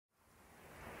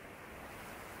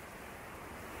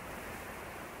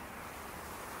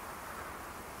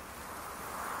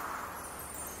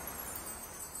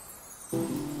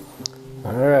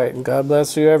All right, God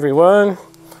bless you, everyone.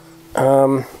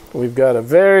 We've got a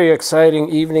very exciting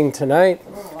evening tonight.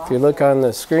 If you look on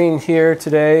the screen here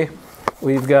today,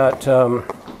 we've got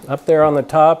up there on the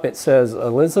top, it says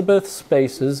Elizabeth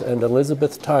Spaces and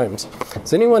Elizabeth Times.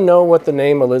 Does anyone know what the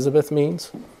name Elizabeth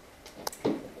means?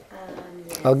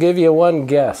 I'll give you one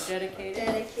guess.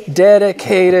 Dedicated.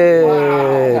 Dedicated.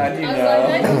 Wow. How do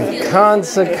you know?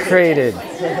 Consecrated.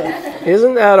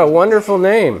 Isn't that a wonderful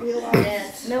name?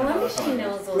 No wonder she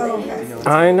knows those names.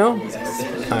 I know.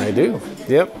 I do.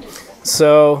 Yep.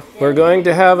 So we're going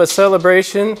to have a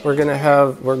celebration. We're going to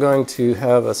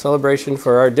have a celebration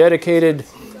for our dedicated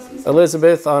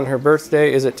Elizabeth on her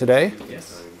birthday. Is it today?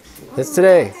 Yes. It's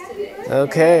today.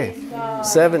 Okay.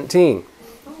 17.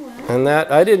 And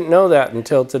that, I didn't know that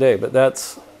until today, but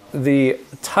that's the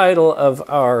title of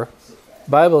our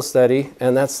Bible study,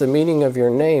 and that's the meaning of your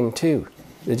name too.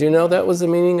 Did you know that was the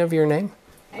meaning of your name?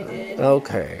 I did.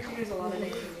 Okay. There's a lot of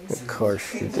names. Of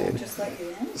course you did.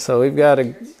 So we've got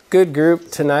a good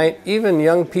group tonight, even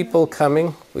young people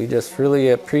coming. We just really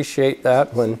appreciate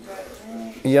that when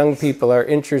young people are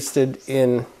interested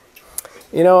in,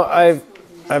 you know, I've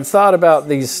thought about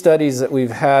these studies that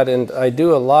we've had, and I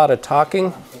do a lot of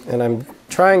talking, and I'm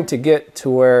trying to get to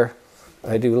where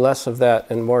I do less of that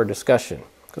and more discussion,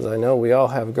 because I know we all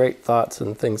have great thoughts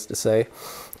and things to say.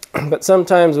 But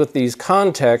sometimes with these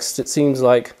contexts, it seems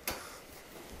like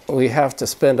we have to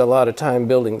spend a lot of time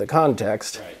building the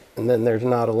context, and then there's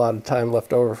not a lot of time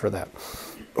left over for that.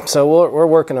 So we're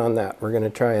working on that. We're going to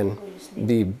try and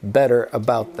be better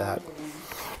about that.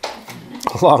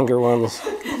 Longer ones.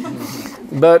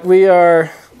 But we're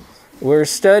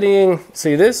studying,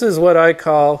 see, this is what I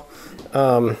call,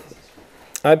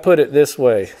 I put it this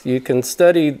way. You can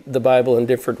study the Bible in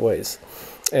different ways.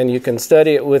 And you can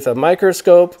study it with a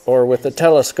microscope or with a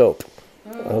telescope.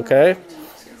 Okay?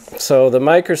 So the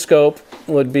microscope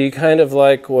would be kind of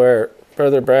like where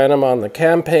Brother Branham on the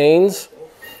campaigns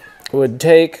would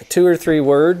take 2 or 3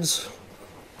 words,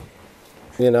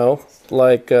 you know,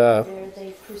 like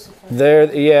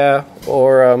there, yeah,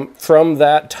 or from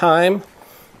that time,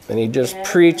 and he'd just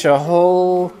preach a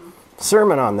whole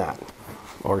sermon on that,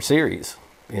 or series,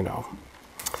 you know.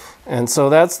 And so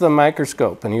that's the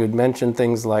microscope, and he would mention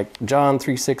things like John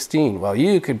 3:16. Well,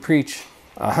 you could preach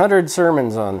 100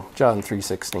 sermons on John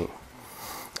 3:16.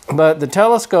 But the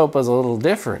telescope is a little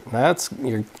different.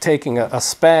 You're taking a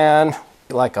span,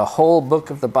 like a whole book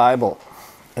of the Bible,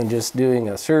 and just doing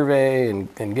a survey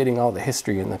and getting all the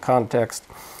history and the context.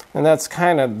 And that's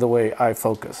kind of the way I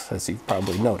focus, as you've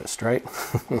probably noticed, right?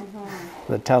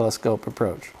 The telescope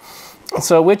approach.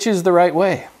 So which is the right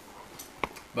way?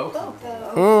 Both.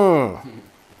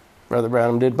 Brother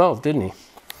Branham did both, didn't he?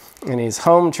 In his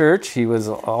home church, he was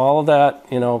all that,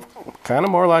 you know, kind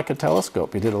of more like a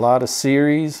telescope. He did a lot of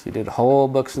series. He did whole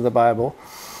books of the Bible.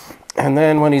 And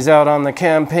then when he's out on the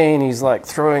campaign, he's like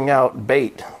throwing out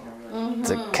bait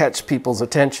to catch people's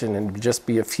attention and just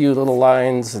be a few little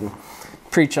lines and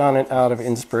preach on it out of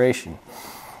inspiration.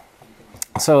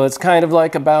 So it's kind of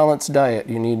like a balanced diet.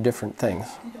 You need different things.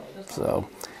 So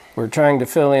we're trying to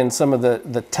fill in some of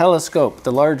the telescope,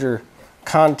 the larger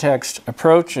context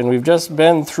approach, and we've just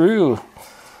been through,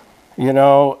 you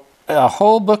know, a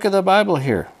whole book of the Bible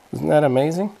here. Isn't that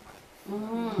amazing?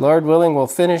 Lord willing, we'll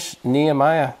finish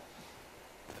Nehemiah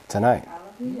tonight.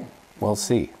 We'll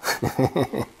see.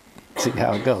 See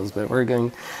how it goes, but we're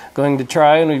going to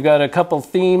try, and we've got a couple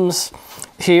themes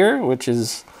here, which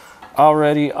is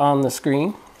already on the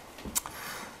screen.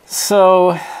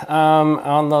 So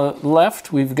on the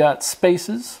left, we've got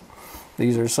spaces.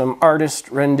 These are some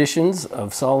artist renditions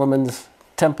of Solomon's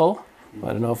temple. I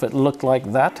don't know if it looked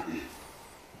like that.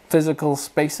 Physical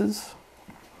spaces,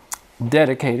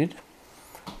 dedicated.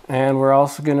 And we're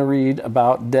also going to read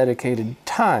about dedicated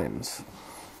times.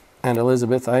 And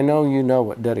Elizabeth, I know you know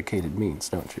what dedicated means,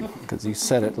 don't you? Because you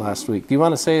said it last week. Do you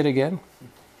want to say it again?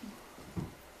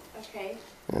 Okay.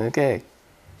 Okay.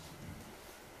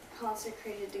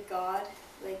 Consecrated to God,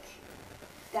 like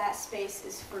that space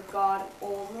is for God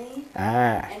only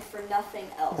And for nothing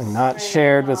else. And not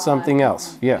shared with something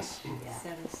else. Yes. Yeah.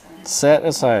 Set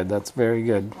aside. That's very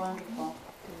good. Wonderful.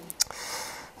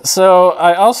 So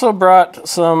I also brought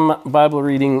some Bible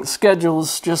reading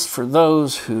schedules just for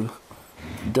those who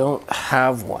don't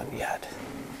have one yet.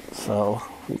 So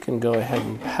we can go ahead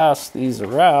and pass these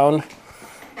around.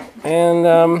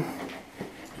 And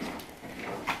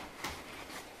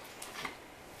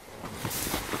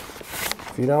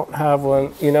if you don't have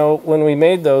one, you know, when we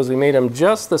made those, we made them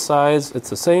just the size. It's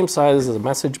the same size as a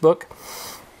message book.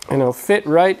 And it'll fit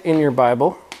right in your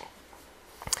Bible.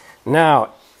 Now,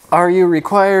 are you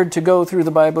required to go through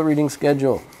the Bible reading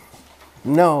schedule?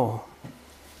 No,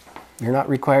 you're not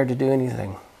required to do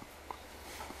anything.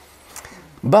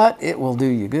 But it will do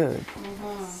you good.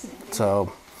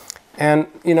 So, and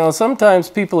you know, sometimes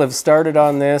people have started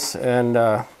on this and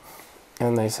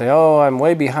they say, oh, I'm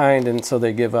way behind, and so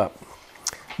they give up.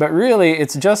 But really,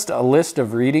 it's just a list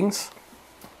of readings.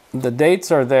 The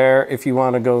dates are there if you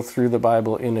want to go through the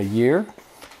Bible in a year.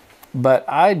 But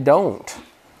I don't.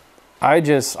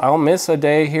 I'll miss a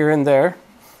day here and there.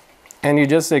 And you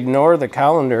just ignore the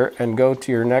calendar and go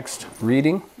to your next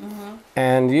reading.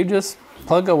 And you just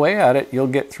plug away at it. You'll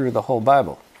get through the whole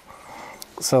Bible.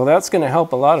 So that's going to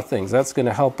help a lot of things. That's going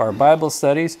to help our Bible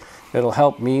studies. It'll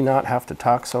help me not have to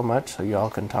talk so much so y'all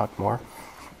can talk more.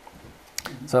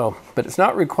 So, but it's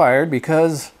not required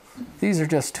because these are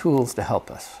just tools to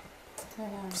help us.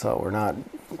 So we're not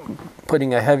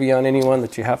putting a heavy on anyone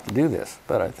that you have to do this,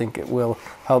 but I think it will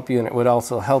help you, and it would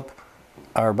also help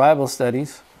our Bible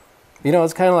studies. You know,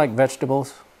 it's kind of like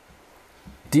vegetables.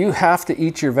 Do you have to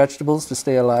eat your vegetables to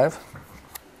stay alive?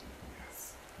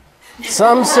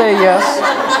 Some say yes,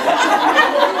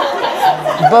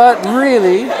 but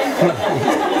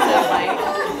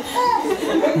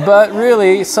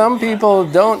really, some people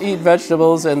don't eat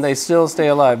vegetables and they still stay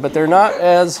alive, but they're not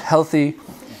as healthy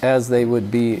as they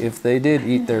would be if they did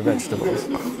eat their vegetables,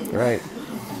 right?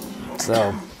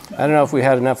 So, I don't know if we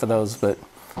had enough of those, but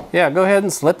yeah, go ahead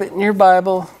and slip it in your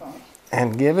Bible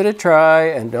and give it a try,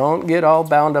 and don't get all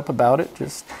bound up about it.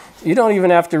 You don't even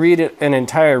have to read it an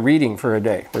entire reading for a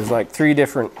day. There's like 3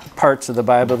 different parts of the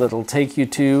Bible that'll take you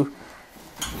to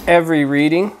every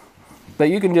reading, but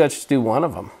you can just do one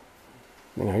of them.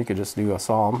 You know, you could just do a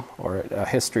Psalm or a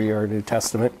history or a New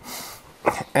Testament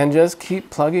and just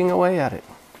keep plugging away at it.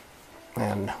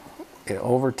 And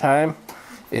over time,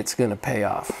 it's going to pay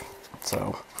off.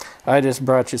 So I just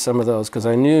brought you some of those because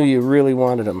I knew you really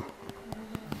wanted them.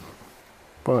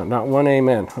 Well, not one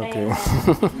amen. Okay.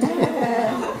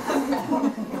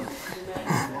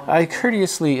 I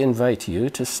courteously invite you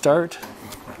to start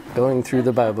going through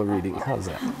the Bible reading. How's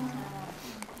that?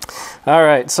 All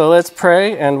right, so let's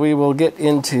pray and we will get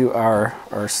into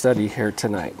our study here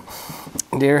tonight.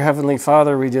 Dear Heavenly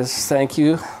Father, we just thank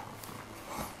you.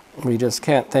 We just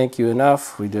can't thank you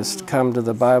enough. We just come to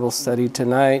the Bible study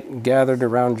tonight, gathered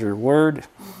around your word.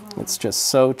 It's just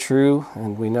so true,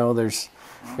 and we know there's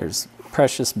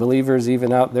precious believers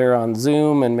even out there on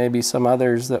Zoom, and maybe some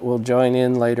others that will join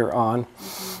in later on.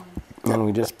 And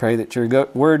we just pray that your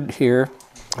word here,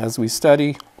 as we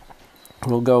study,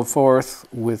 will go forth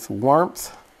with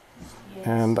warmth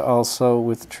and also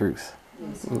with truth.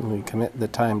 And we commit the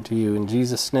time to you in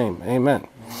Jesus' name. Amen.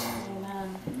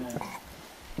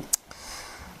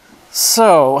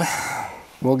 So,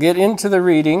 we'll get into the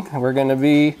reading. We're going to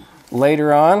be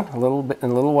later on, in a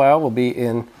little while, we'll be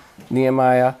in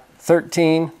Nehemiah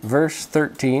 13, verse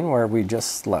 13, where we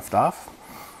just left off.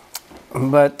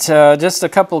 But just a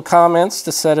couple comments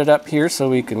to set it up here so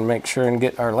we can make sure and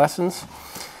get our lessons.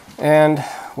 And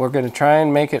we're going to try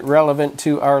and make it relevant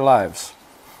to our lives.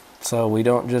 So we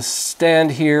don't just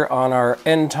stand here on our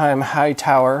end-time high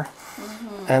tower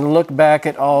and look back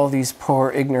at all these poor,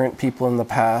 ignorant people in the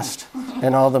past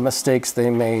and all the mistakes they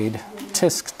made.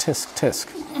 Tisk, tisk,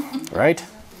 tisk. Right?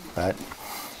 But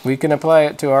we can apply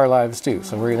it to our lives too.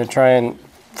 So we're going to try and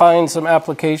find some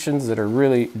applications that are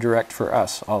really direct for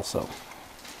us also.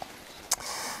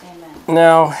 Amen.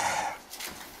 Now,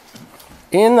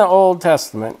 in the Old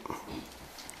Testament,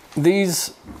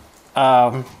 these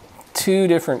 2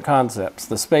 different concepts,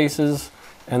 the spaces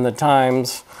and the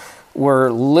times,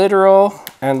 were literal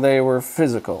and they were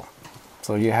physical.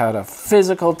 So you had a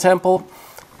physical temple,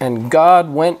 and God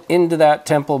went into that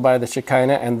temple by the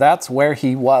Shekinah, and that's where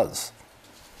he was.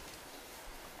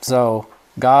 So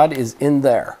God is in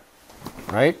there,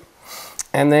 right?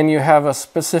 And then you have a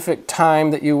specific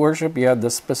time that you worship. You have the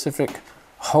specific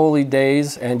holy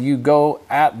days, and you go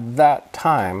at that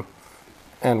time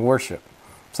and worship.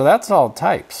 So that's all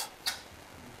types.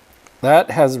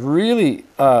 That has really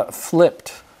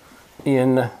flipped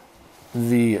in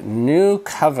the New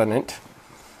Covenant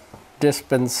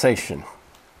dispensation.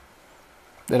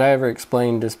 Did I ever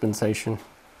explain dispensation?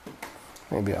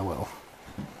 Maybe I will.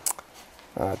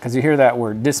 Because you hear that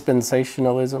word,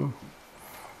 dispensationalism.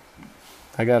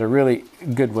 I got a really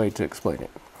good way to explain it.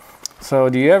 So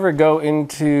do you ever go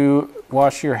into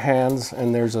wash your hands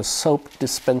and there's a soap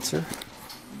dispenser?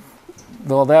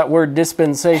 Well, that word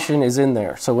dispensation is in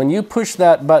there. So when you push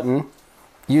that button,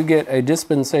 you get a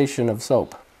dispensation of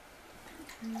soap.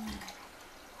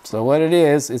 So what it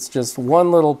is, it's just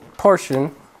one little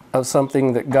portion of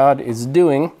something that God is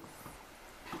doing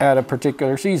at a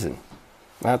particular season.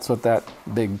 That's what that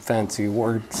big fancy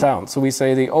word sounds. So we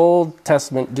say the Old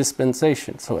Testament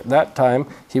dispensation. So at that time,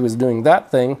 he was doing that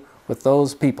thing with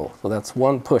those people. So that's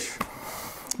one push.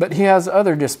 But he has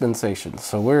other dispensations.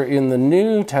 So we're in the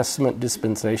New Testament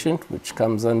dispensation, which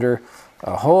comes under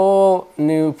a whole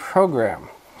new program.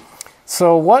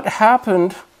 So what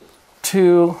happened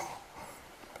to,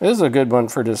 this is a good one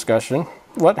for discussion,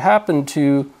 what happened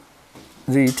to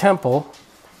the temple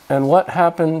and what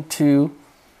happened to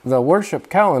the worship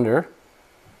calendar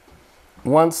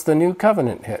once the new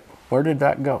covenant hit? Where did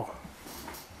that go?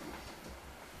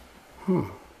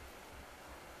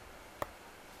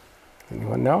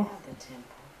 Anyone know? The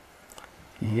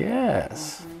temple.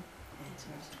 Yes.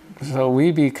 So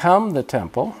we become the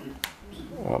temple.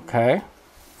 Okay.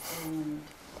 And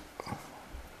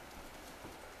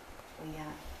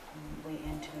we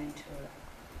enter into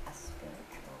a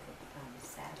spiritual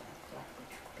Sabbath, like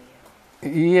which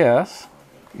would be Yes.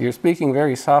 You're speaking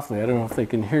very softly. I don't know if they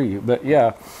can hear you, but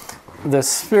yeah. The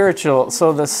spiritual,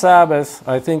 so the Sabbath,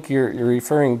 I think you're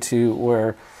referring to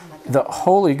where the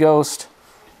Holy Ghost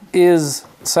is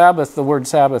Sabbath. The word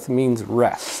Sabbath means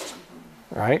rest,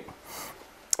 right?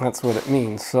 That's what it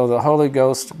means. So the Holy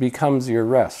Ghost becomes your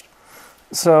rest.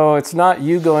 So it's not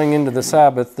you going into the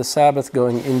Sabbath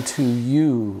going into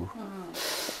you.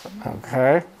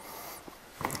 Okay?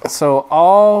 So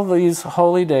all these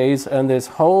holy days and this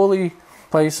holy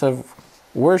place of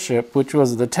worship, which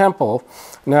was the temple,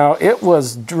 now it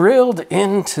was drilled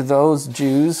into those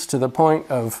Jews to the point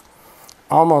of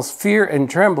almost fear and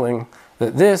trembling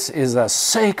that this is a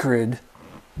sacred,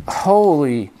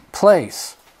 holy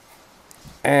place.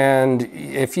 And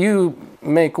if you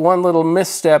make one little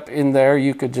misstep in there,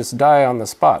 you could just die on the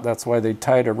spot. That's why they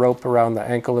tied a rope around the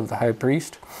ankle of the high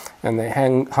priest, and they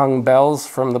hung bells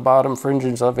from the bottom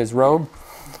fringes of his robe.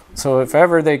 So if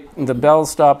ever the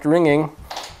bells stopped ringing,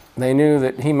 they knew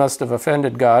that he must have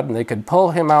offended God, and they could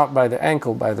pull him out by the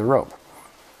ankle by the rope.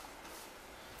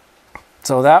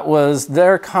 So that was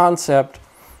their concept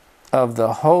of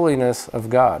the holiness of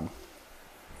God.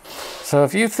 So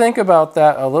if you think about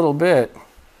that a little bit,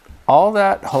 all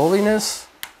that holiness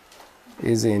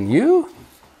is in you?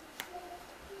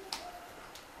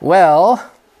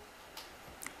 Well,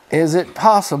 is it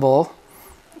possible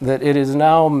that it is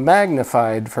now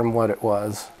magnified from what it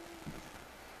was?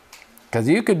 Because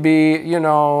you could be,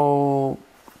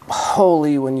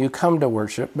 holy when you come to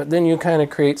worship, but then you kind of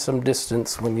create some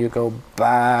distance when you go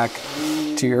back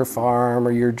to your farm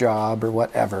or your job or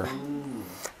whatever.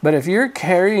 But if you're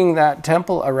carrying that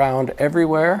temple around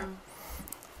everywhere,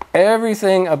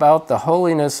 everything about the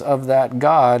holiness of that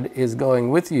God is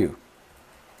going with you.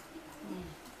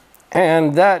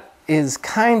 And that is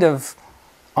kind of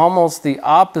almost the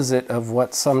opposite of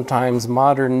what sometimes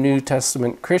modern New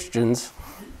Testament Christians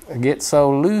get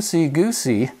so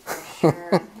loosey-goosey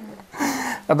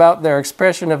about their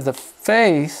expression of the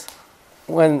faith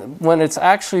when it's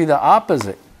actually the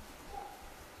opposite.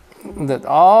 That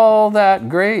all that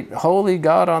great holy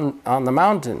God on the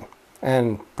mountain,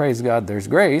 and praise God there's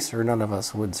grace, or none of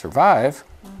us would survive.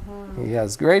 He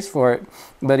has grace for it,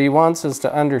 but he wants us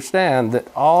to understand that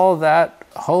all that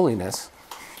holiness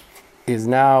is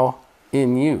now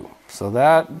in you. So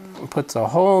that puts a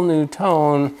whole new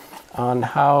tone on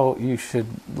how you should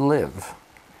live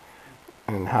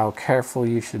and how careful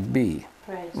you should be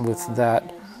with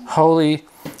that holy.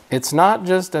 It's not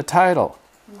just a title.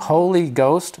 Holy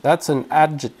Ghost, that's an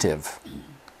adjective.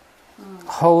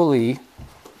 Holy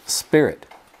Spirit,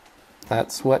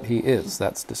 that's what he is.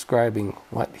 That's describing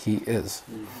what he is.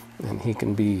 And he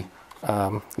can be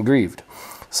grieved.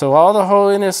 So all the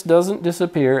holiness doesn't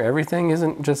disappear. Everything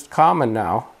isn't just common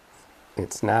now.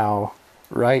 It's now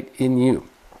right in you.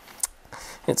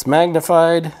 It's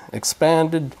magnified,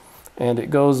 expanded, and it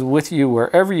goes with you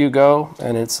wherever you go.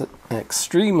 And it's an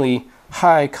extremely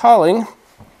high calling.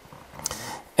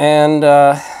 And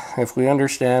if we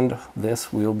understand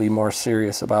this, we'll be more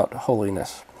serious about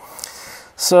holiness.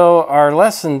 So our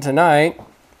lesson tonight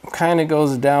kind of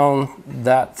goes down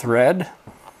that thread.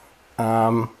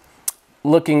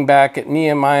 Looking back at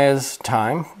Nehemiah's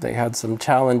time, they had some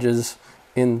challenges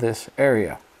in this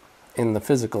area, in the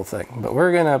physical thing. But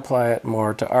we're going to apply it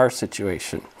more to our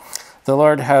situation. The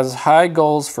Lord has high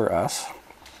goals for us,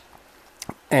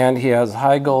 and he has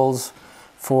high goals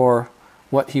for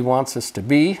what he wants us to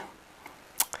be.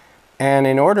 And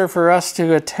in order for us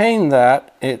to attain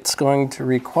that, it's going to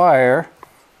require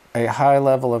a high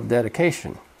level of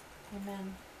dedication.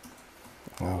 Amen.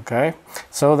 Okay?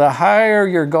 So the higher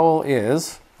your goal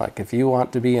is, like if you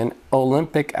want to be an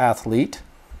Olympic athlete,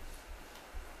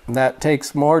 that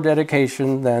takes more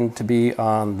dedication than to be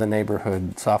on the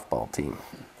neighborhood softball team.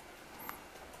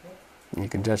 You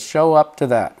can just show up to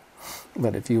that.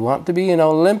 But if you want to be an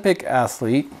Olympic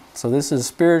athlete, so this is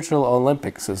spiritual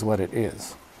Olympics is what it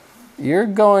is. You're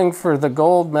going for the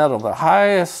gold medal, the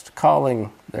highest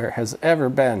calling there has ever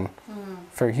been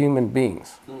for human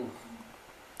beings.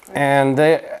 And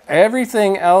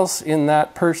everything else in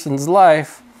that person's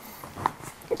life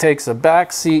takes a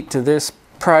back seat to this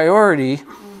priority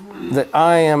that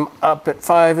I am up at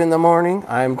 5 in the morning,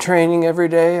 I'm training every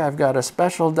day, I've got a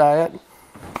special diet.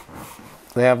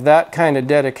 They have that kind of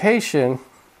dedication.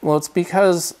 Well, it's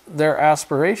because their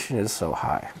aspiration is so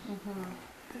high.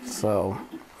 So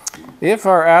if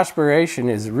our aspiration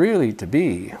is really to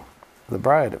be the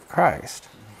bride of Christ,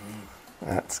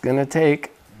 that's going to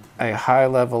take a high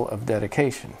level of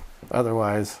dedication.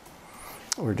 Otherwise,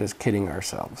 we're just kidding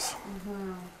ourselves.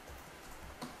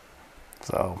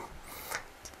 So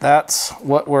that's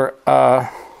what we're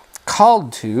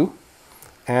called to,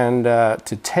 and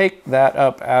to take that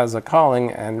up as a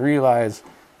calling and realize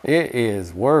it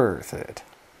is worth it.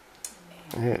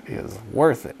 It is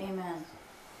worth it. Amen.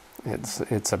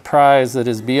 It's a prize that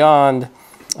is beyond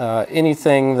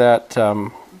anything that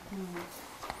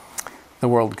the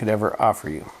world could ever offer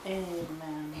you.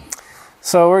 Amen.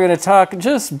 So we're going to talk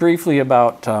just briefly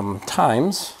about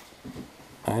times.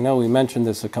 I know we mentioned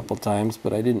this a couple times,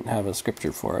 but I didn't have a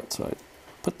scripture for it, so I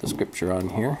put the scripture on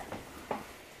here.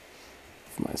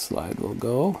 If my slide will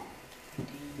go.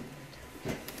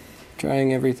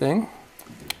 Trying everything.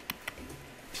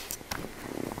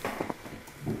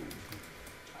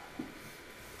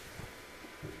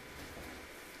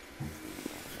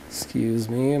 Excuse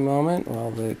me a moment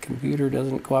while the computer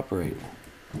doesn't cooperate.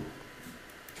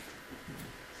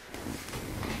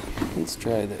 Let's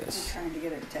try this. Trying to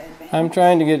get it to advance. I'm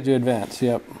trying to get it to advance,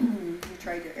 yep. You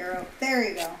tried your arrow. There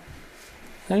you go.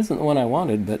 That isn't the one I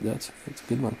wanted, but it's a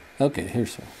good one. Okay,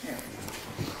 here's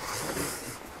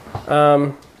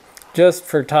one. Just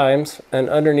for times, and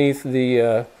underneath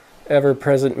the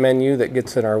ever-present menu that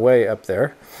gets in our way up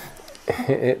there,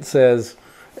 it says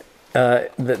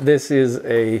that this is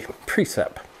a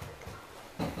precept.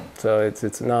 So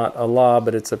it's not a law,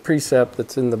 but it's a precept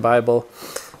that's in the Bible.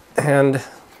 And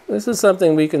this is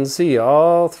something we can see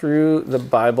all through the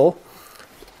Bible.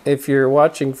 If you're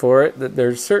watching for it, that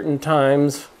there's certain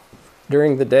times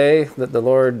during the day that the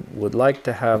Lord would like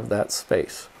to have that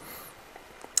space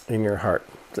in your heart.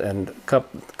 And a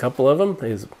couple of them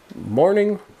is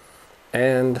morning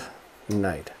and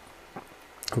night.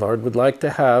 The Lord would like to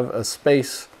have a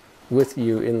space with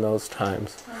you in those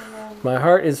times. My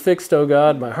heart is fixed, O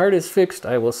God, my heart is fixed.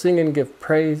 I will sing and give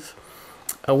praise.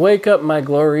 Awake up my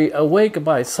glory, awake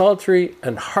my psaltery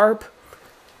and harp,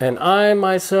 and I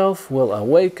myself will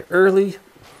awake early.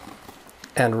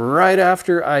 And right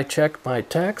after I check my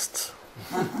texts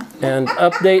and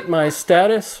update my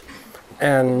status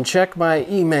and check my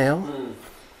email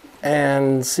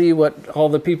and see what all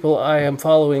the people I am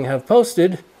following have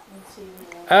posted,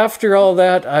 after all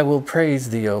that, I will praise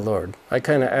thee, O Lord. I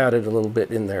kind of added a little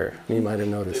bit in there. You might have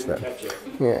noticed that.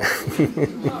 Yeah.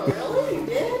 Oh, really? You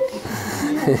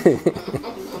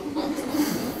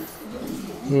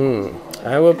did?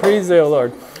 I will praise thee, O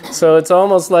Lord. So it's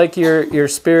almost like your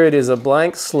spirit is a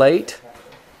blank slate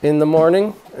in the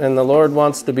morning, and the Lord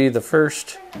wants to be the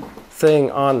first thing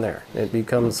on there. It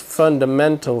becomes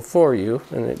fundamental for you,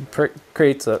 and it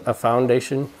creates a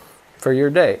foundation for your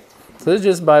day. So this is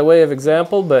just by way of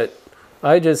example, but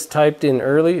I just typed in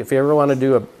early. If you ever want to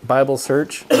do a Bible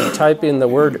search, you type in the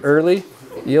word early,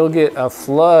 you'll get a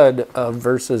flood of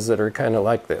verses that are kind of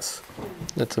like this.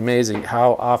 It's amazing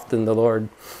how often the Lord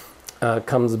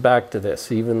comes back to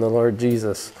this. Even the Lord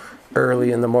Jesus,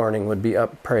 early in the morning, would be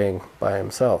up praying by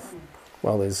himself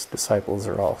while his disciples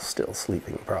are all still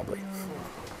sleeping, probably.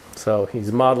 So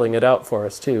he's modeling it out for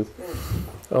us, too.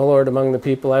 O Lord, among the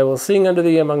people, I will sing unto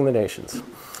thee among the nations.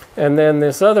 And then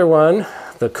this other one,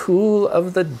 the cool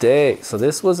of the day. So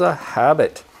this was a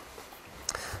habit.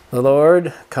 The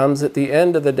Lord comes at the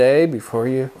end of the day before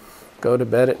you go to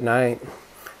bed at night.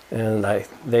 And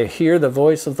they hear the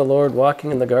voice of the Lord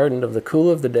walking in the garden of the cool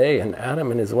of the day. And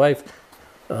Adam and his wife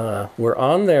were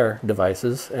on their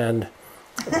devices and,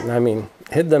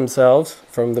 hid themselves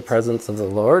from the presence of the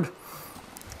Lord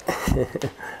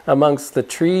amongst the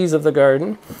trees of the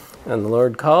garden. And the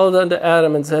Lord called unto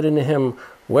Adam and said unto him,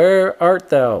 Where art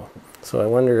thou? So I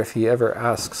wonder if he ever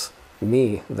asks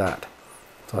me that.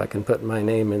 So I can put my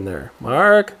name in there.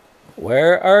 Mark,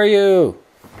 where are you?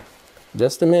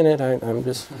 Just a minute. I'm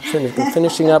just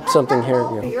finishing up something here.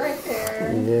 You're right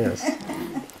there. Yes.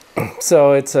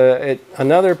 So it's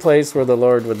another place where the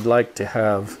Lord would like to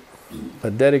have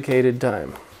a dedicated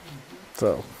time.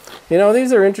 So You know,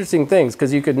 these are interesting things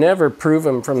because you could never prove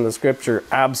them from the scripture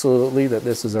absolutely that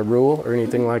this is a rule or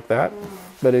anything like that.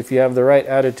 But if you have the right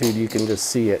attitude, you can just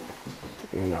see it,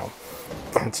 you know.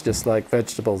 It's just like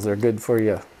vegetables. They're good for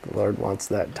you. The Lord wants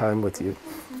that time with you.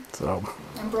 So,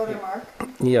 And Brother Mark, I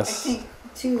yes. think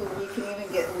too, we can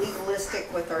even get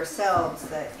legalistic with ourselves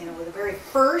that, you know, the very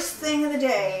first thing of the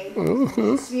day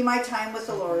needs to be my time with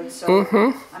the Lord. So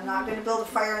I'm not going to build a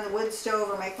fire in the wood stove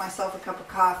or make myself a cup of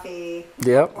coffee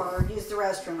Yep. or use the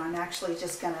restroom. I'm actually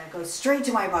just going to go straight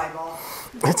to my Bible.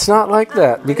 It's not like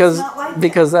that because not like that.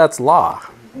 because that's law.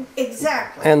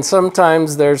 Exactly. And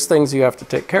sometimes there's things you have to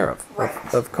take care of.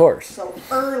 Right. Of course. So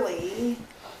early,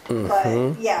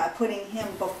 but yeah, putting him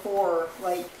before,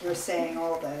 like you're saying,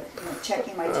 all the, you know,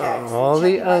 checking my texts. All and the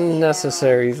checking my email.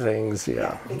 unnecessary things,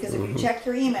 yeah. Because if you check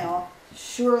your email,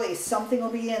 surely something will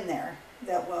be in there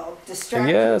that will distract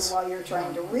Yes. you while you're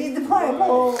trying to read the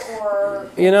Bible or...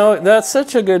 You know, that's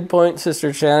such a good point,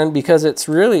 Sister Shannon, because it's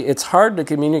hard to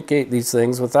communicate these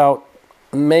things without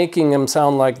making them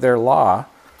sound like they're law.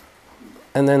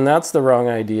 And then that's the wrong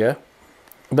idea.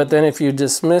 But then if you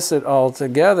dismiss it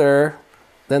altogether,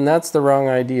 then that's the wrong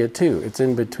idea too. It's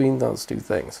in between those two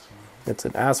things. It's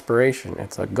an aspiration.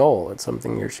 It's a goal. It's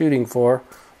something you're shooting for,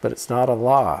 but it's not a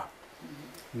law.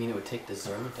 You mean it would take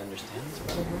discernment to understand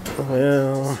this?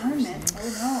 Well, Discernment?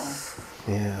 Oh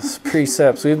yes,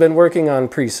 precepts. We've been working on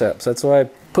precepts. That's why I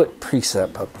put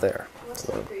precept up there. What's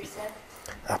the precept?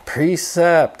 A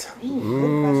precept.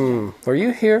 Were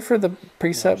you here for the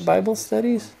precept Bible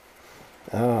studies?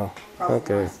 Oh,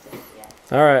 okay.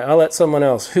 All right, I'll let someone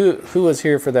else. Who was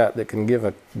here for that can give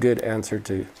a good answer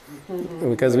to?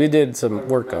 Because we did some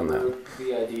work on that.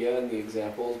 The idea and the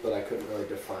examples, but I couldn't really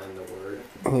define the word.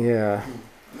 Yeah.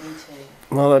 Me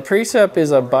too. Well, a precept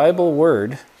is a Bible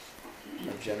word.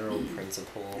 A general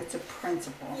principle. no. It's a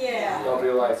principle. Yeah. They'll be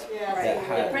like, Yeah. That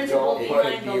had- The principle don't put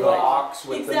behind the the law. ox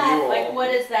with the Exactly. mule. Like,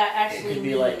 what does that It actually could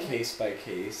mean? be like case by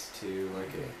case to like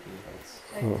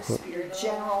a, Like the spirit of the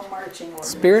law. General marching orders.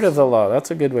 Spirit of the law. That's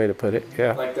a good way to put it.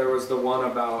 Yeah. Like there was the one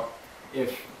about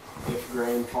if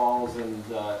grain falls and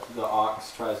the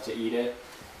ox tries to eat it,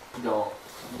 don't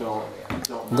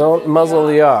Don't muzzle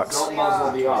the ox. don't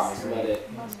muzzle the ox. Let it.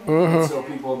 And so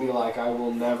people will be like, I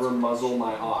will never muzzle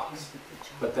my ox,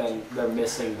 but then they're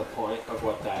missing the point of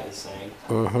what that is saying.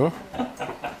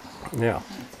 Yeah.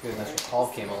 good. That's what Paul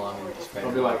came along and described.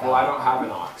 They'll be like, well, I don't have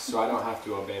an ox, so I don't have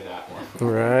to obey that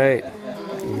one. Right.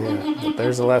 Yeah. But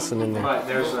there's a lesson in there. But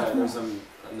there's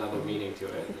another meaning to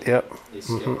it. Yep. They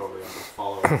skip over and just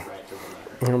follow it right to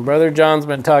the letter. And Brother John's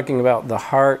been talking about the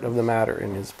heart of the matter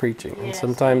in his preaching. And Yes,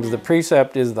 sometimes the amen.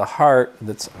 precept is the heart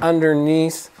that's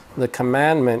underneath the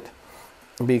commandment,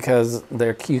 because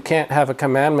you can't have a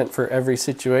commandment for every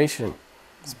situation,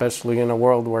 especially in a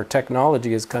world where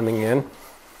technology is coming in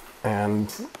and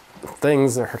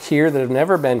things are here that have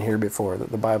never been here before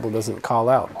that the Bible doesn't call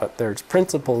out. But there's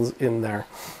principles in there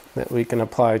that we can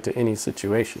apply to any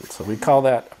situation. So we call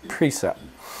that a precept.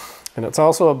 And it's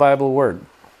also a Bible word.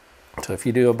 So if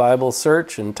you do a Bible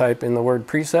search and type in the word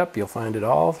precept, you'll find it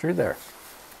all through there.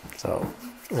 So,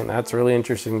 and that's really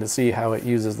interesting to see how it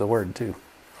uses the word too.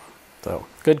 So,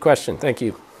 good question. Thank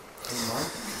you.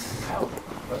 And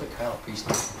Brother Kyle preached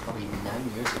probably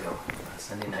 9 years ago on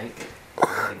Sunday night. He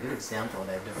had a good example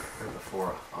that I've never heard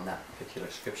before on that particular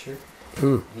scripture.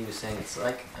 And he was saying it's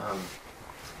like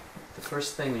the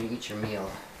first thing when you eat your meal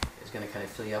is going to kind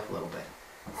of fill you up a little bit.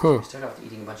 So you start off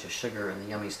eating a bunch of sugar and the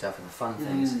yummy stuff and the fun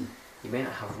things. You may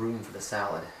not have room for the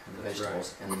salad and the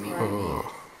vegetables and the meat you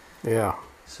need. Yeah.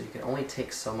 So you can only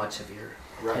take so much of your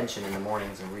Right. attention in the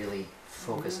mornings and really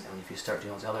focus. And if you start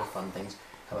doing those other fun things,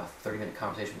 have a 30-minute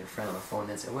conversation with your friend on the phone, and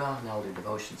then say, well, now I'll do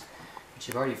devotions. But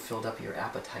you've already filled up your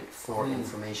appetite for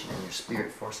information and your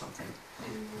spirit for something.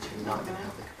 But you're not going to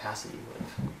have the capacity you would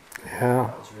have. Yeah.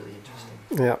 That was really interesting.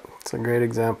 Yeah. It's a great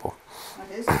example.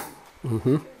 What is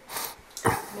it?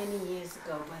 Many years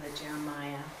ago, Brother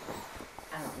Jeremiah,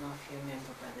 I don't know if you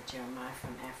remember Brother Jeremiah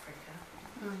from Africa.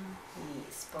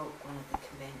 He spoke one of the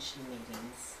convention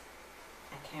meetings.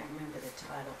 I can't remember the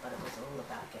title, but it was all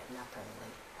about getting up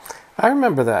early. I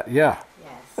remember that. Yeah.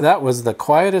 Yes. That was the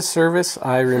quietest service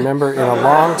I remember in a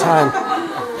long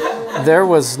time. There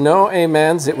was no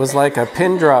amens. It was like a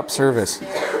pin drop service.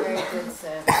 Very, very good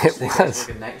service. It So you guys was.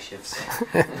 work at night shifts.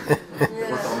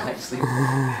 Work all night sleep.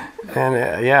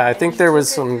 And yeah, I think there was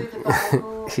some. Took it through the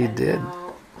Bible He and did.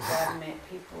 how God met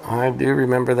people. I do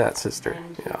remember that, sister.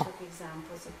 And he Yeah. took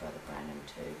examples of Brother Branham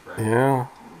too. Yeah.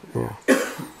 Yeah.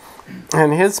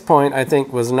 And his point, I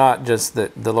think, was not just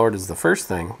that the Lord is the first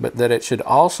thing, but that it should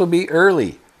also be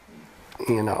early.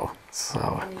 you know. So.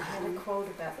 And he had a quote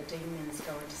about the demons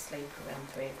going to sleep around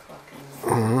 3 o'clock in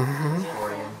the morning.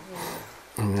 4 a.m.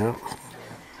 Yeah.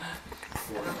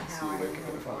 I don't know how I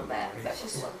remember all that, but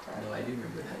just love that. No, I do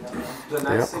remember that too. The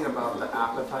nice thing about the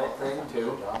appetite thing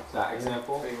too, that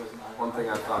example, one thing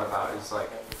I've thought about is like,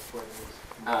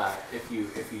 if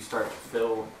you start to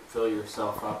fill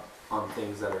yourself up on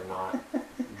things that are not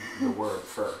the word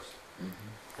first,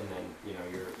 and then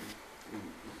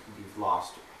you've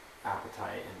lost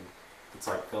appetite, and it's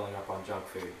like filling up on junk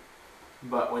food.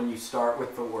 But when you start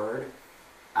with the word,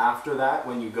 after that,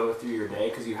 when you go through your day,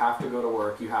 because you have to go to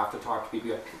work, you have to talk to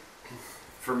people.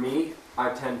 For me,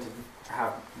 I tend to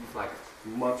have like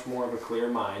much more of a clear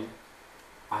mind.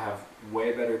 I have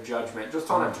way better judgment, just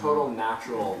on a total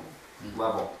natural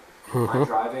level. My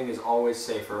driving is always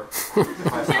safer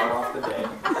if I start off the day.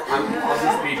 I'll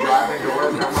just be driving to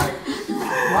work and I'm like,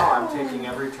 wow, I'm taking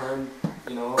every turn,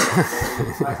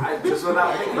 I just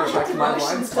without thinking, like my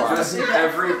blind spot. Just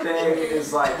everything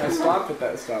is like, I stopped at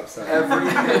that stop sign.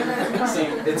 Everything.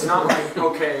 See, it's not like,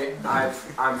 okay,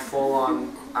 I'm full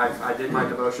on, I did my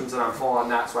devotions and I'm full on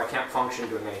that, so I can't function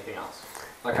doing anything else.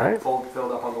 Like I'm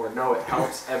filled up on the word. No, it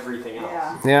helps everything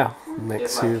else. Yeah,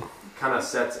 makes you. Kind of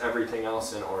sets everything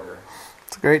else in order.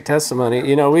 It's a great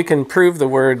testimony. We can prove the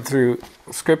word through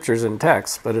scriptures and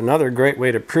texts, but another great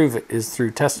way to prove it is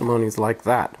through testimonies like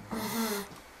that.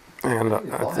 And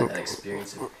We've all had that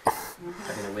experience of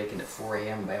having awakened at 4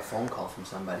 a.m. by a phone call from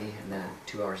somebody, and then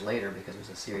 2 hours later, because it was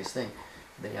a serious thing,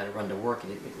 then you had to run to work,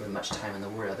 and you didn't have much time in the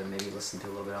word, other than maybe listen to a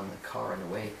little bit on the car on the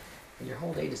way, and your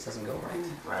whole day just doesn't go right.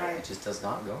 Right. It just does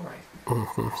not go right.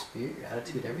 Your spirit, your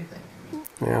attitude, everything. I mean,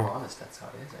 if Yeah. we're honest, that's how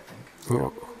it is, I think.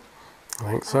 Yep.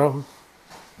 I think so.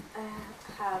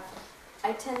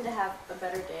 I tend to have a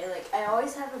better day. Like, I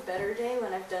always have a better day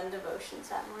when I've done devotions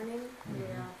that morning.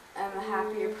 Yeah. I'm a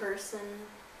happier person,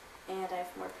 and I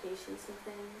have more patience in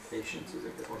things. Patience is a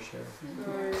good one.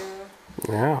 Sure.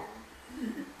 Yeah.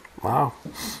 Wow.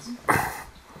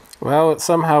 Well,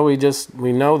 somehow we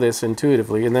know this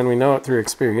intuitively, and then we know it through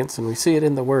experience, and we see it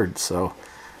in the Word. So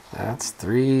that's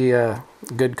 3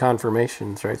 good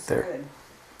confirmations right there. Good.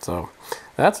 So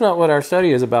that's not what our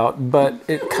study is about, but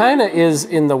it kind of is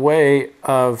in the way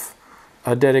of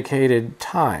a dedicated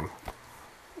time.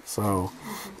 So,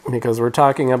 because we're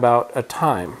talking about a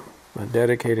time, a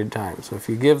dedicated time. So if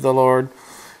you give the Lord,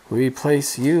 we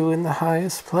place you in the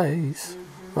highest place.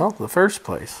 Well, the first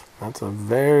place. That's a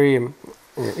very,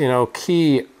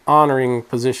 key honoring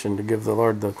position to give the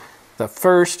Lord the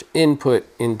first input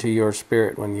into your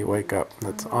spirit when you wake up.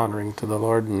 That's honoring to the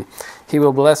Lord, and He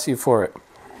will bless you for it.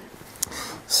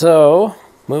 So,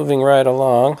 moving right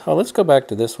along. Oh, let's go back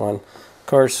to this one. Of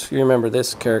course, you remember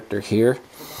this character here.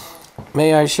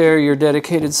 May I share your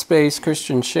dedicated space,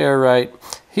 Christian share right?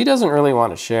 He doesn't really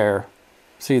want to share.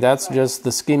 See, that's just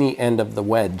the skinny end of the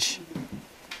wedge.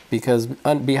 Because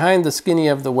behind the skinny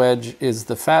of the wedge is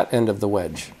the fat end of the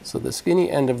wedge. So the skinny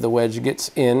end of the wedge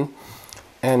gets in,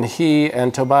 and he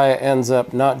and Tobiah ends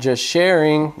up not just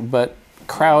sharing, but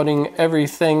crowding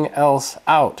everything else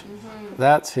out.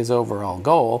 That's his overall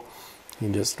goal. He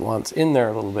just wants in there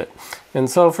a little bit. And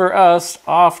so for us,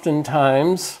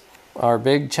 oftentimes, our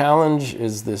big challenge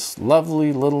is this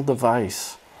lovely little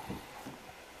device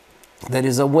that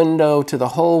is a window to the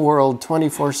whole world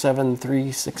 24/7,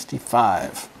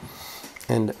 365.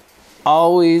 And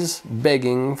always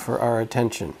begging for our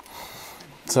attention.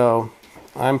 So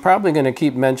I'm probably going to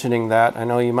keep mentioning that. I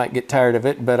know you might get tired of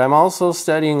it, but I'm also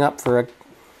studying up for a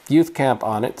youth camp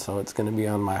on it, so it's going to be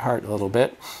on my heart a little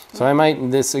bit. So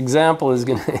this example is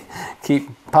going to keep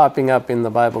popping up in the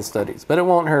Bible studies, but it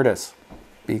won't hurt us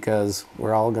because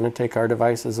we're all going to take our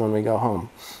devices when we go home,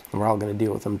 and we're all going to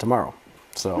deal with them tomorrow.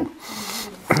 So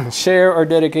share or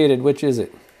dedicated, which is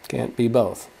it? Can't be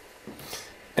both.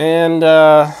 And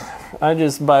I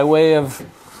just, by way of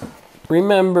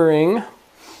remembering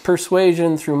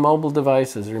persuasion through mobile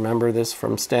devices, remember this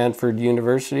from Stanford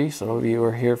University, some of you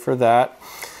are here for that.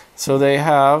 So they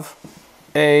have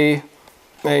a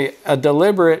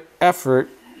deliberate effort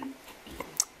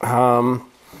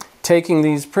taking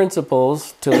these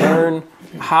principles to learn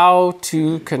how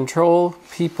to control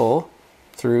people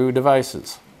through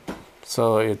devices.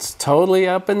 So it's totally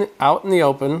out in the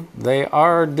open. They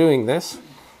are doing this,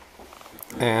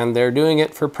 and they're doing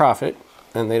it for profit,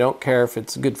 and they don't care if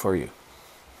it's good for you.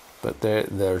 But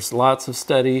there's lots of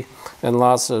study and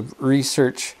lots of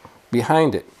research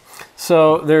behind it.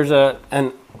 So there's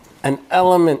an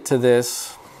element to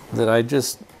this that I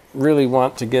just really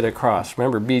want to get across.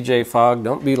 Remember B.J. Fogg?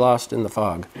 Don't be lost in the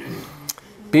fog.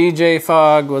 B.J.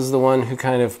 Fogg was the one who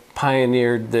kind of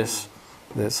pioneered this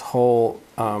whole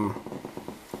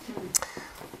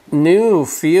new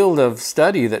field of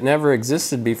study that never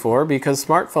existed before because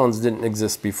smartphones didn't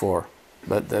exist before.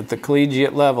 But at the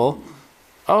collegiate level,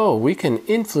 oh, we can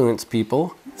influence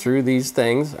people through these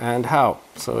things, and how?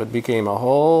 So it became a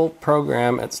whole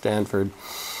program at Stanford.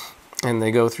 And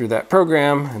they go through that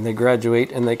program, and they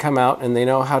graduate, and they come out, and they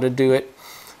know how to do it.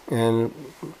 And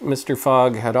Mr.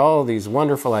 Fogg had all these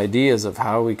wonderful ideas of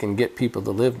how we can get people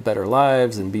to live better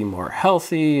lives and be more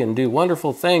healthy and do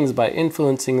wonderful things by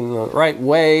influencing in the right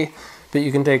way. But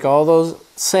you can take all those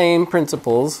same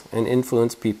principles and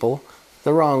influence people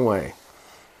the wrong way,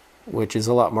 which is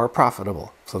a lot more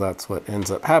profitable. So that's what ends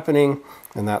up happening,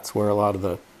 and that's where a lot of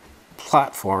the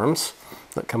platforms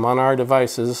that come on our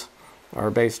devices are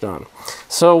based on.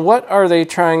 So what are they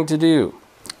trying to do?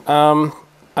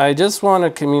 I just want to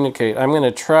communicate. I'm going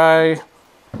to try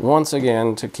once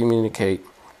again to communicate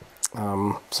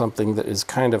something that is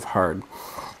kind of hard.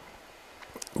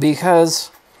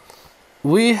 Because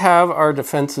we have our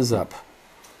defenses up.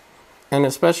 And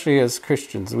especially as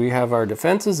Christians, we have our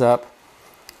defenses up.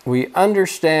 We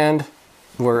understand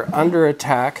we're under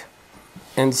attack.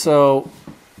 And so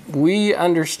we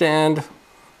understand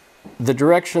the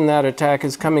direction that attack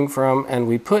is coming from, and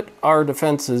we put our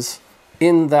defenses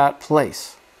in that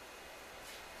place.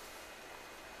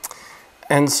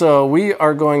 And so we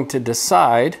are going to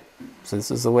decide, so this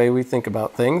is the way we think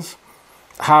about things,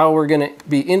 how we're going to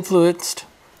be influenced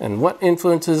and what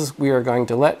influences we are going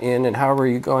to let in, and how are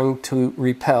we going to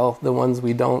repel the ones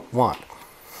we don't want.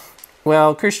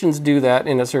 Well, Christians do that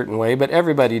in a certain way, but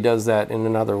everybody does that in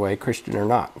another way, Christian or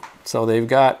not. So they've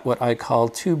got what I call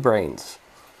two brains.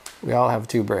 We all have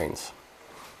two brains.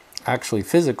 Actually,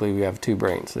 physically, we have two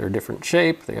brains. They're a different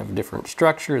shape, they have a different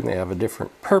structure, and they have a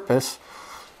different purpose,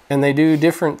 and they do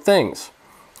different things.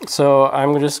 So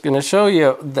I'm just going to show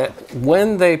you that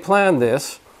when they plan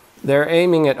this, they're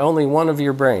aiming at only one of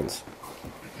your brains.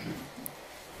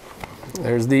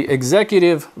 There's the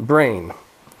executive brain.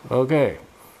 Okay.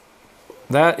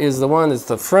 That is the one that's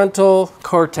the frontal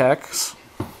cortex.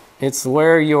 It's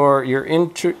where your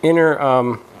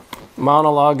inner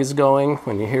monologue is going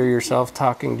when you hear yourself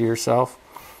talking to yourself.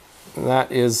 And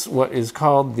that is what is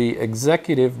called the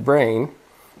executive brain,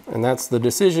 and that's the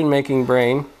decision-making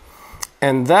brain.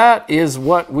 And that is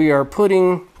what we are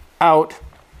putting out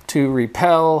to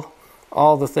repel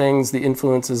all the things, the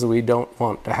influences we don't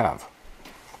want to have.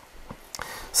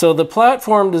 So the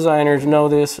platform designers know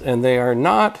this, and they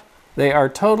are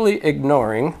totally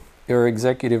ignoring your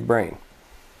executive brain.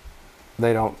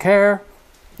 They don't care.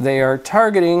 They are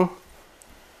targeting,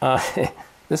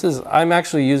 I'm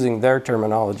actually using their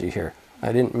terminology here.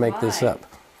 I didn't make this up.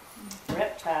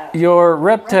 Reptile. Your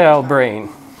reptile brain.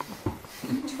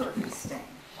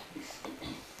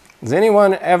 Has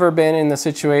anyone ever been in the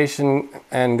situation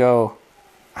and go,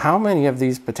 how many of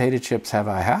these potato chips have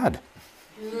I had?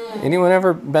 Anyone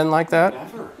ever been like that?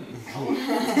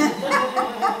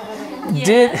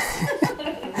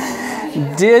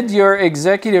 Did your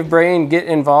executive brain get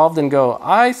involved and go,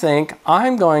 I think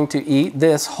I'm going to eat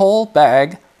this whole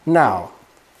bag now?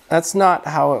 That's not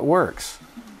how it works.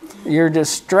 You're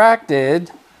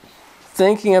distracted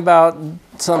thinking about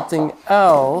something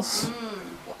else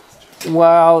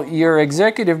while your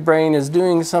executive brain is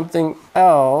doing something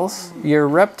else. Your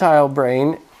reptile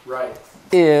brain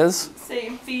is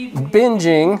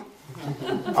binging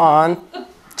on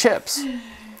chips.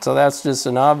 So that's just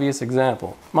an obvious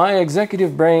example. My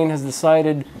executive brain has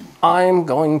decided I'm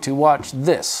going to watch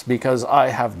this because I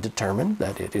have determined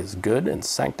that it is good and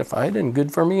sanctified and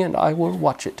good for me, and I will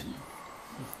watch it.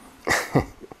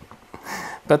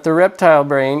 But the reptile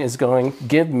brain is going,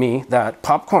 give me that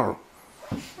popcorn.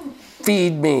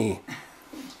 Feed me.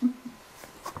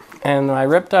 And my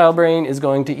reptile brain is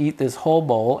going to eat this whole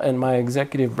bowl, and my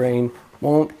executive brain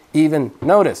won't even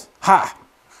notice. Ha!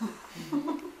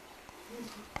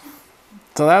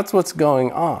 So that's what's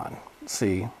going on,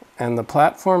 see? And the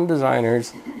platform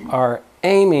designers are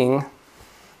aiming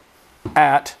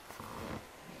at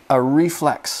a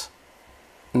reflex,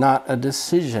 not a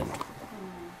decision.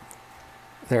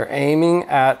 They're aiming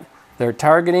at, they're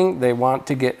targeting, they want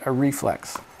to get a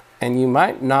reflex. And you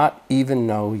might not even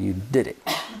know you did it.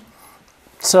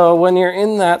 So when you're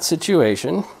in that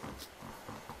situation,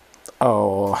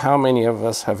 oh, how many of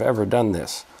us have ever done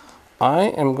this? I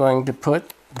am going to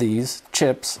put these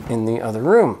chips in the other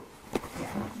room.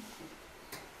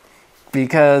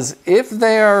 Because if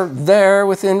they are there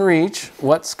within reach,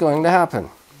 what's going to happen?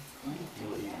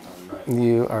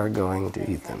 You are going to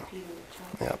eat them.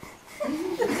 Yep.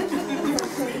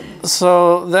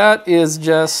 So that is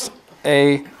just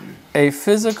a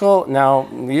physical. Now,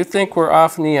 you think we're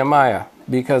off Nehemiah,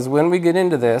 because when we get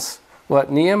into this, what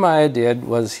Nehemiah did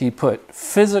was he put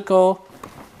physical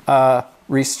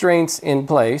restraints in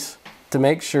place to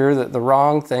make sure that the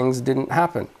wrong things didn't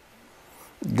happen.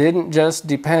 Didn't just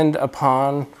depend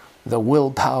upon the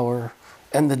willpower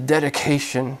and the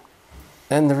dedication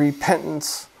and the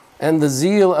repentance and the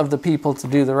zeal of the people to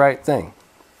do the right thing.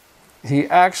 He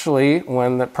actually,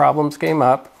 when the problems came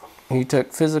up, he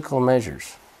took physical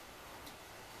measures.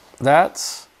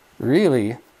 That's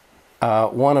really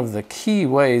one of the key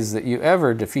ways that you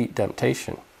ever defeat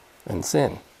temptation and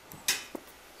sin.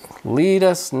 Lead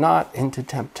us not into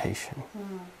temptation.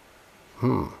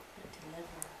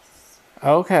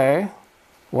 Okay.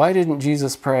 Why didn't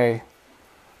Jesus pray,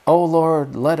 "Oh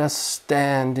Lord, let us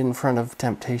stand in front of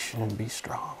temptation and be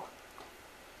strong"?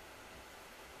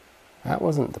 That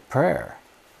wasn't the prayer.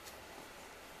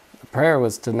 The prayer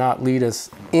was to not lead us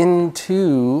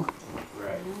into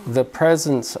the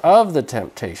presence of the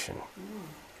temptation.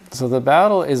 So the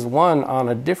battle is won on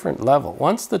a different level.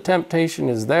 Once the temptation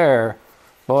is there,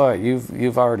 boy,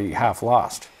 you've already half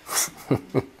lost.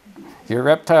 Your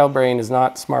reptile brain is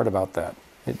not smart about that.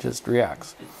 It just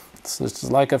reacts. It's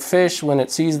like a fish when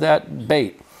it sees that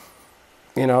bait.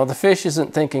 You know, the fish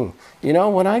isn't thinking, you know,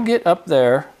 when I get up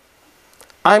there,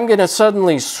 I'm going to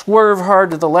suddenly swerve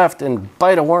hard to the left and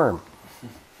bite a worm.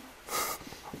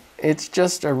 It's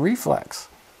just a reflex.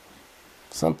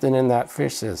 Something in that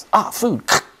fish says, food.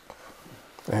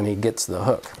 And he gets the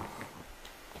hook.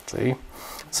 See?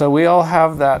 So we all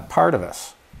have that part of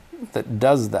us that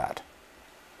does that.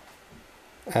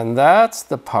 And that's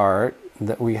the part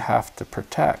that we have to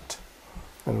protect.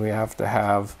 And we have to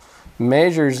have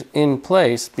measures in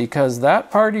place because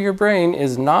that part of your brain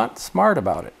is not smart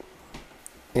about it.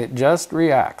 It just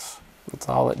reacts. That's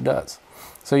all it does.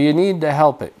 So you need to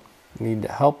help it. You need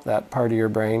to help that part of your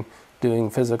brain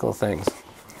doing physical things.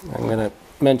 I'm going to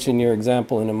mention your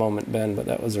example in a moment, Ben, but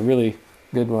that was a really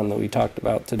good one that we talked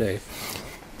about today.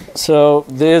 So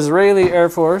the Israeli Air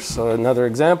Force, so another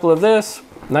example of this,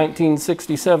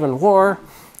 1967 war,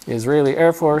 Israeli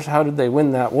Air Force, how did they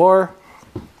win that war?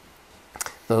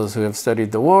 Those who have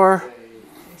studied the war.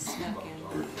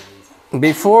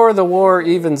 Before the war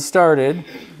even started,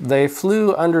 they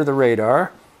flew under the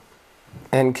radar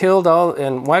and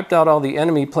wiped out all the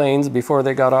enemy planes before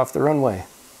they got off the runway.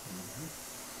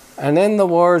 And then the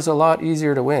war is a lot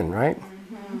easier to win, right?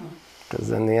 Because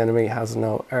then the enemy has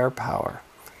no air power.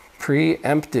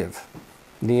 Preemptive.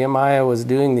 Nehemiah was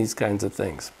doing these kinds of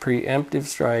things. Preemptive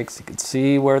strikes. He could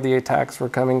see where the attacks were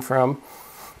coming from.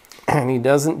 And he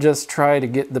doesn't just try to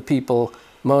get the people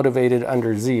motivated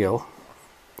under zeal.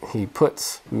 He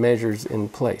puts measures in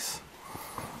place.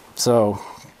 So,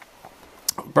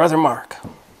 Brother Mark,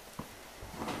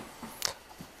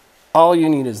 all you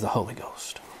need is the Holy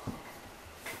Ghost.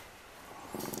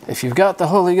 If you've got the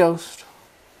Holy Ghost,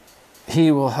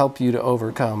 He will help you to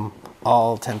overcome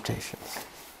all temptations.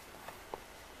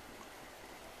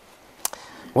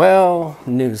 Well,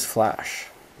 newsflash.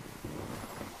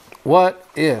 What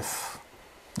if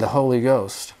the Holy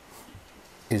Ghost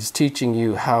is teaching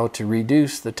you how to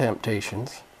reduce the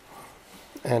temptations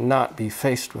and not be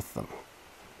faced with them?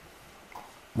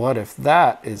 What if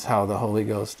that is how the Holy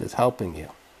Ghost is helping you?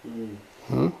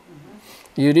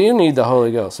 You do need the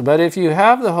Holy Ghost. But if you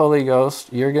have the Holy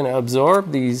Ghost, you're going to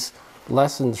absorb these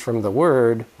lessons from the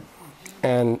Word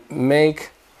and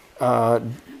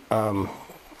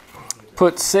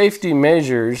put safety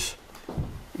measures,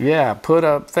 put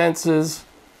up fences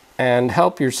and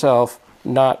help yourself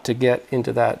not to get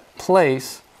into that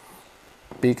place,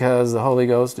 because the Holy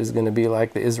Ghost is going to be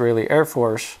like the Israeli Air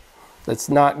Force that's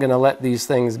not going to let these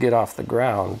things get off the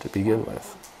ground to begin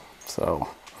with. So,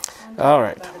 all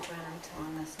right. Brother Branham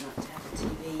telling us not to have a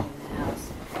TV in the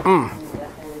house. And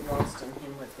the Holy Ghost in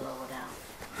him would blow it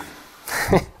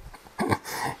out.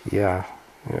 Yeah.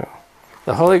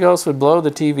 The Holy Ghost would blow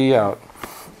the TV out.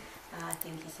 I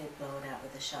think he said blow it out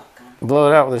with a shotgun.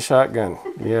 Blow it out with a shotgun,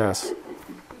 yes.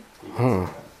 And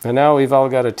now we've all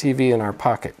got a TV in our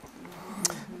pocket.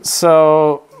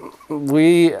 So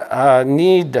we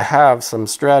need to have some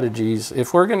strategies.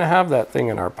 If we're going to have that thing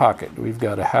in our pocket, we've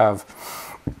got to have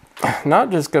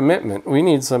not just commitment, we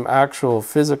need some actual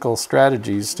physical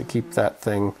strategies to keep that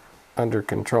thing under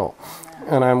control.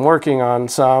 And I'm working on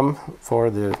some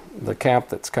for the camp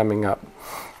that's coming up.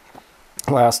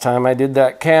 Last time I did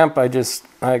that camp, I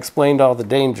explained all the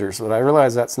dangers, but I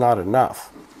realized that's not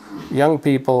enough. Young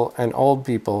people and old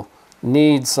people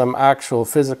need some actual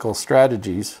physical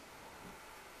strategies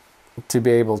to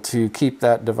be able to keep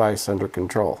that device under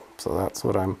control. So that's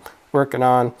what I'm working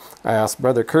on. I asked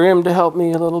Brother Karim to help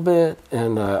me a little bit,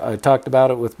 and I talked about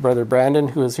it with Brother Brandon,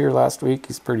 who was here last week.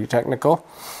 He's pretty technical.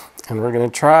 And we're going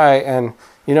to try, and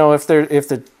you know, if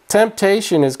the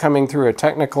temptation is coming through a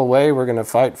technical way, we're going to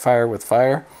fight fire with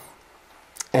fire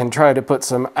and try to put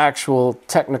some actual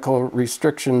technical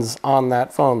restrictions on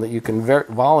that phone that you can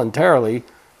voluntarily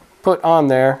put on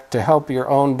there to help your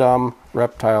own dumb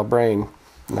reptile brain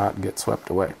not get swept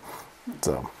away.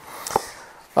 So,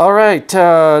 all right,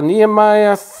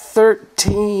 Nehemiah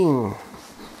 13.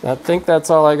 I think that's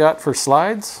all I got for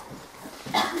slides.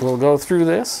 We'll go through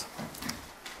this.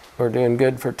 We're doing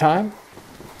good for time.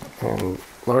 And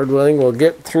Lord willing, we'll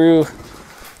get through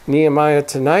Nehemiah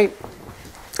tonight.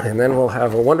 And then we'll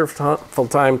have a wonderful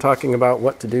time talking about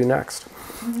what to do next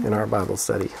in our Bible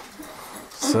study.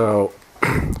 So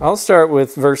I'll start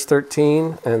with verse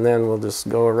 13, and then we'll just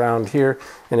go around here.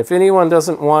 And if anyone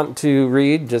doesn't want to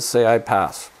read, just say, I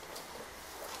pass.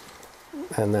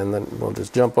 And then we'll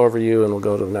just jump over you and we'll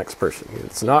go to the next person.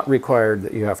 It's not required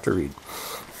that you have to read.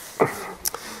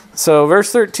 So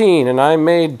verse 13, and I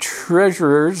made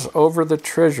treasurers over the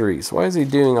treasuries. Why is he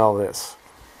doing all this?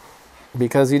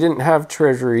 Because he didn't have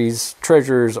treasures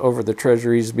over the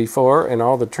treasuries before, and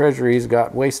all the treasuries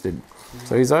got wasted.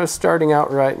 So he's starting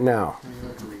out right now.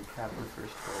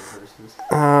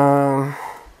 No,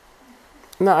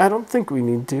 I don't think we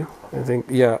need to. I think,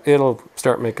 yeah, it'll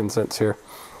start making sense here.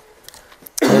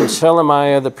 And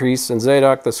Shelemiah the priest and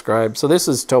Zadok the scribe. So this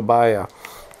is Tobiah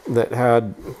that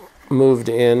had moved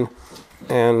in,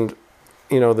 and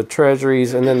you know, the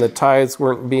treasuries, and then the tithes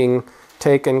weren't being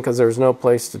taken because there was no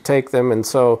place to take them, and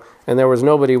there was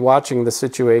nobody watching the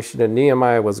situation, and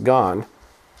Nehemiah was gone.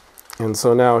 And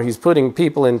so now he's putting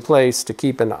people in place to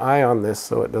keep an eye on this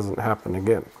so it doesn't happen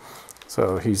again.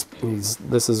 So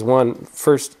this is one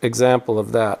first example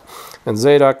of that. And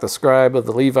Zadok the scribe of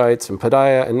the Levites and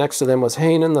Pedaiah, and next to them was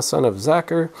Hanan the son of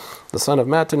Zachar, the son of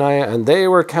Mattaniah, and they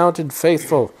were counted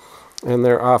faithful, and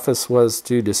their office was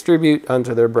to distribute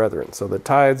unto their brethren. So the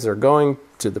tithes are going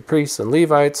to the priests and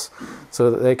Levites so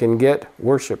that they can get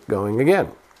worship going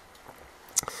again.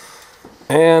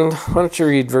 And why don't you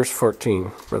read verse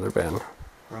 14, Brother Ben?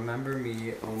 Remember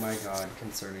me, O my God,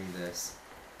 concerning this,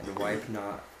 and wipe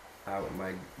not out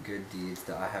my good deeds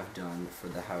that I have done for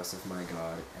the house of my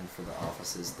God and for the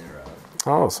offices thereof.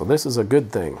 Oh, so this is a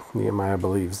good thing. Nehemiah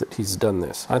believes that he's done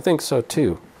this. I think so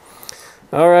too.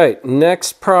 All right,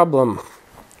 next problem.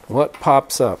 What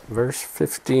pops up? Verse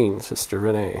 15, Sister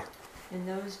Renee. In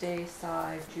those days saw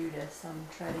I Judah some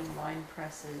treading wine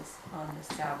presses on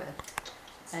the Sabbath,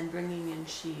 and bringing in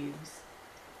sheaves,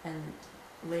 and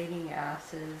lading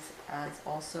asses, as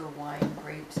also wine,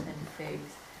 grapes, and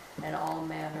figs, and all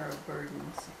manner of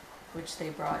burdens, which they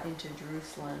brought into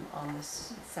Jerusalem on the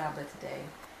Sabbath day.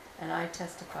 And I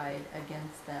testified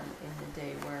against them in the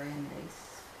day wherein they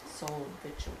sold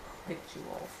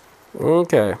victuals.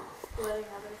 Okay. Letting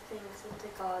other things into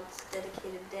God's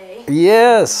dedicated day.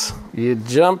 Yes, you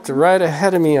jumped right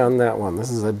ahead of me on that one.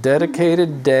 This is a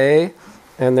dedicated day,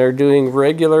 and they're doing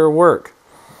regular work.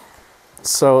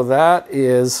 So that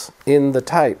is in the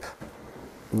type,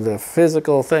 the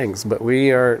physical things, but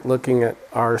we are looking at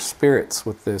our spirits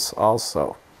with this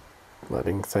also,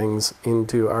 letting things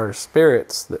into our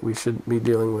spirits that we should be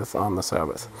dealing with on the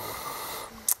Sabbath.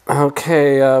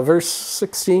 Okay, verse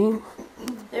 16.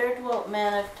 There dwelt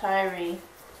men of Tyre,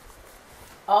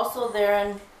 also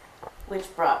therein,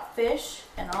 which brought fish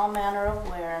and all manner of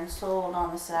ware, and sold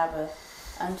on the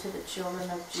Sabbath unto the children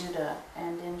of Judah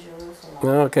and in Jerusalem.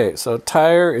 Okay, so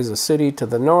Tyre is a city to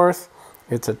the north.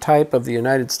 It's a type of the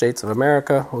United States of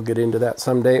America. We'll get into that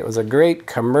someday. It was a great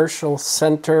commercial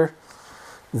center.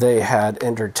 They had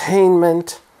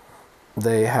entertainment.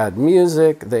 They had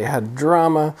music. They had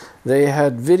drama. They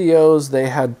had videos. They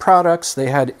had products.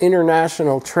 They had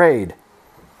international trade.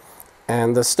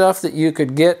 And the stuff that you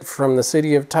could get from the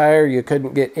city of Tyre, you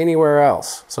couldn't get anywhere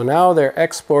else. So now they're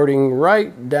exporting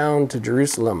right down to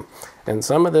Jerusalem. And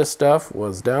some of this stuff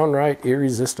was downright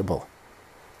irresistible.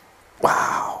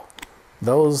 Wow.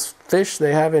 Those fish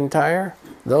they have in Tyre,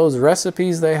 those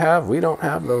recipes they have, we don't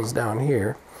have those down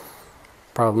here.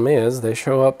 Problem is, they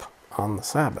show up on the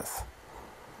Sabbath.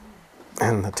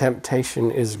 And the temptation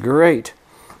is great.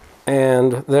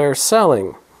 And they're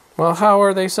selling. Well, how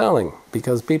are they selling?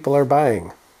 Because people are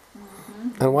buying.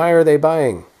 Mm-hmm. And why are they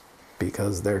buying?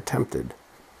 Because they're tempted.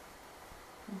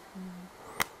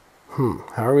 Mm-hmm.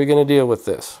 How are we going to deal with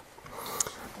this?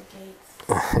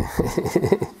 The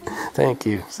gates. Thank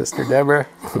you, Sister Deborah.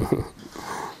 And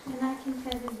I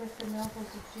contended with the nobles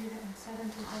of Judah and said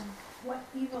unto them, what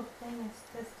evil thing is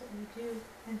this that we do,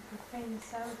 and profane the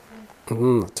Sabbath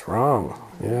day? That's wrong.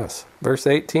 Yes. Verse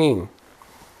 18.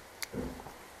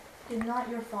 Did not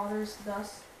your fathers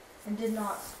thus, and did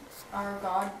not our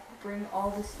God bring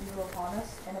all this evil upon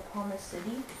us and upon this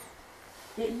city?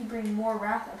 Yet ye bring more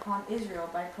wrath upon Israel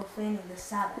by profaning the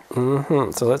Sabbath.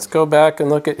 So let's go back and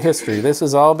look at history. This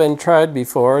has all been tried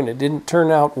before, and it didn't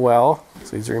turn out well.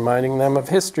 So he's reminding them of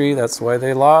history. That's why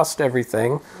they lost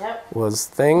everything. Yep. Was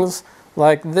things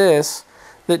like this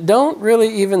that don't really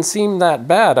even seem that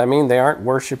bad. I mean, they aren't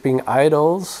worshiping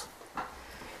idols.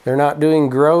 They're not doing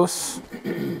gross,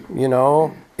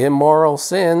 immoral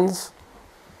sins.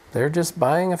 They're just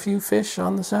buying a few fish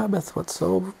on the Sabbath. What's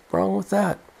so wrong with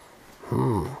that?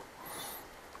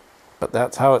 But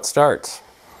that's how it starts.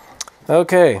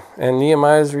 Okay, and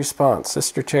Nehemiah's response.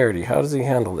 Sister Charity, how does he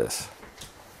handle this?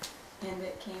 And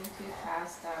it came to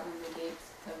pass that when the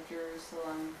gates of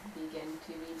Jerusalem began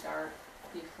to be dark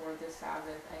before the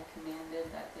Sabbath, I commanded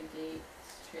that the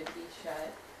gates should be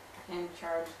shut, and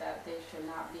charged that they should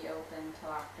not be opened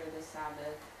till after the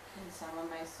Sabbath. And some of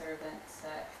my servants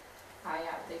set I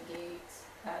at the gates,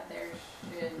 that there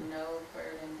should no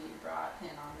burden be brought in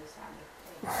on the Sabbath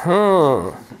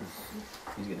day.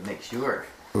 He's going to make sure.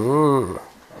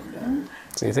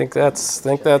 So you think that's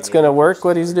going to work,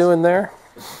 what he's doing there?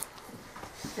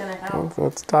 It's gonna help.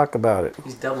 Let's talk about it.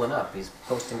 He's doubling up. He's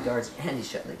posting guards and he's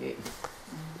shutting the gate.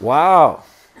 Wow.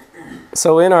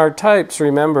 So in our types,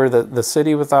 remember that the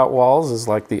city without walls is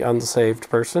like the unsaved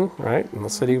person, right? And the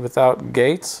city without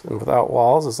gates and without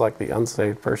walls is like the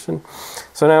unsaved person.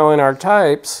 So now in our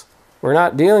types, we're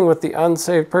not dealing with the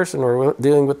unsaved person. We're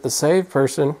dealing with the saved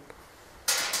person,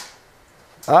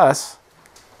 us,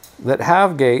 that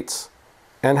have gates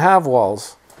and have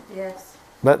walls. Yes.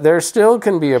 But there still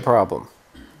can be a problem.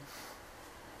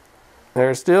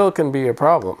 There still can be a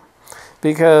problem.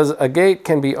 Because a gate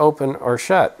can be open or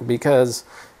shut. Because,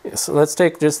 so let's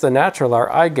take just the natural,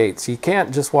 our eye gates. You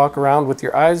can't just walk around with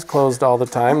your eyes closed all the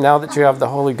time now that you have the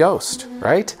Holy Ghost,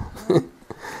 right?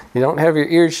 You don't have your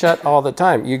ears shut all the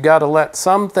time. You got to let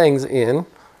some things in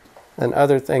and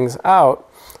other things out.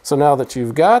 So now that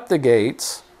you've got the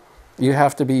gates, you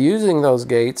have to be using those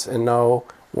gates and know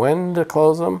when to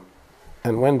close them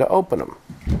and when to open them.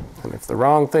 And if the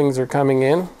wrong things are coming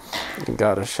in, you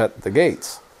got to shut the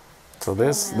gates. So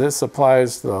this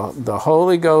applies to the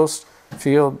Holy Ghost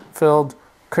filled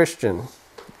Christian,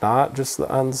 not just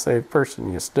the unsaved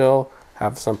person. You still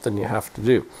have something you have to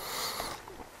do.